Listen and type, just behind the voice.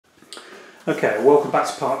Okay, welcome back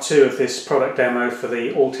to part 2 of this product demo for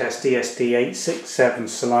the ALLTEST DSD-867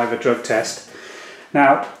 saliva drug test.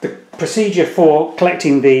 Now, the procedure for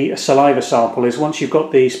collecting the saliva sample is once you've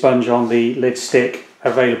got the sponge on the lid stick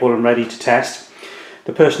available and ready to test,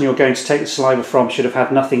 the person you're going to take the saliva from should have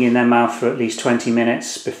had nothing in their mouth for at least 20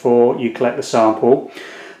 minutes before you collect the sample.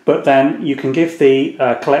 But then you can give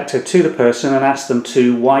the collector to the person and ask them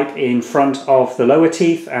to wipe in front of the lower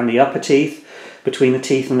teeth and the upper teeth, between the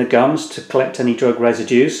teeth and the gums, to collect any drug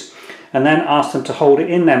residues, and then ask them to hold it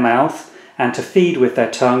in their mouth and to feed with their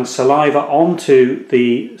tongue saliva onto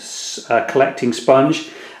the collecting sponge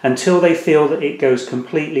until they feel that it goes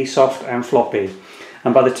completely soft and floppy.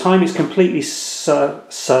 And by the time it's completely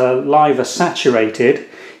saliva saturated,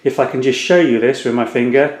 if I can just show you this with my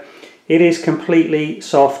finger, it is completely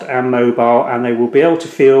soft and mobile, and they will be able to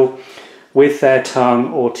feel with their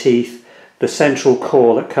tongue or teeth the central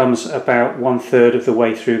core that comes about 1/3 of the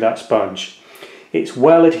way through that sponge. It's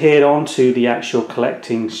well adhered onto the actual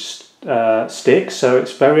collecting stick, so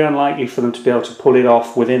it's very unlikely for them to be able to pull it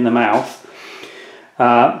off within the mouth.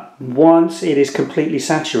 Once it is completely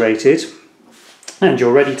saturated and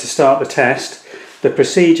you're ready to start the test, the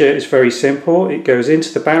procedure is very simple. It goes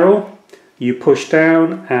into the barrel, you push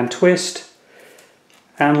down and twist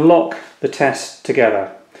and lock the test together,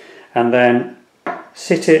 and then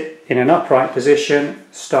sit it in an upright position,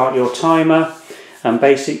 start your timer, and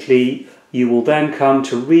basically you will then come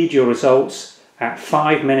to read your results at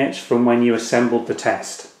 5 minutes from when you assembled the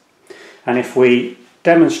test. And if we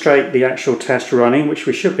demonstrate the actual test running, which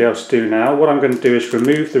we should be able to do now, what I'm going to do is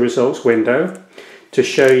remove the results window to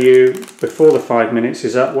show you before the 5 minutes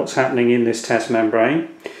is up what's happening in this test membrane.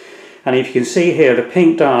 And if you can see here, the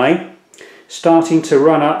pink dye starting to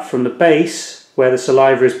run up from the base where the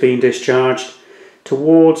saliva is being discharged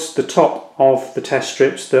towards the top of the test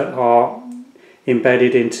strips that are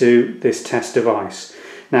embedded into this test device.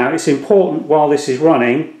 Now, it's important while this is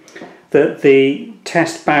running that the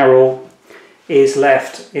test barrel is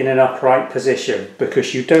left in an upright position,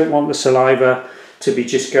 because you don't want the saliva to be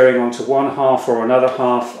just going onto one half or another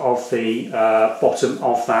half of the bottom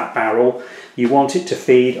of that barrel. You want it to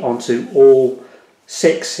feed onto all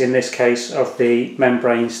 6, in this case, of the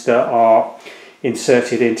membranes that are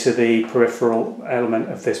inserted into the peripheral element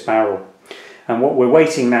of this barrel. And what we're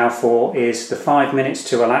waiting now for is the 5 minutes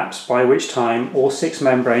to elapse, by which time all 6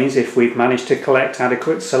 membranes, if we've managed to collect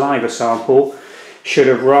adequate saliva sample, should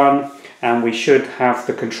have run, and we should have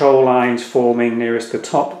the control lines forming nearest the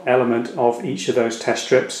top element of each of those test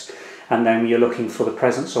strips, and then you're looking for the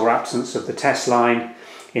presence or absence of the test line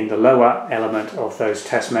in the lower element of those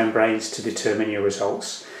test membranes to determine your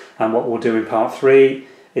results. And what we'll do in part 3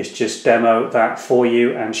 is just demo that for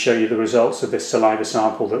you and show you the results of this saliva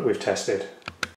sample that we've tested.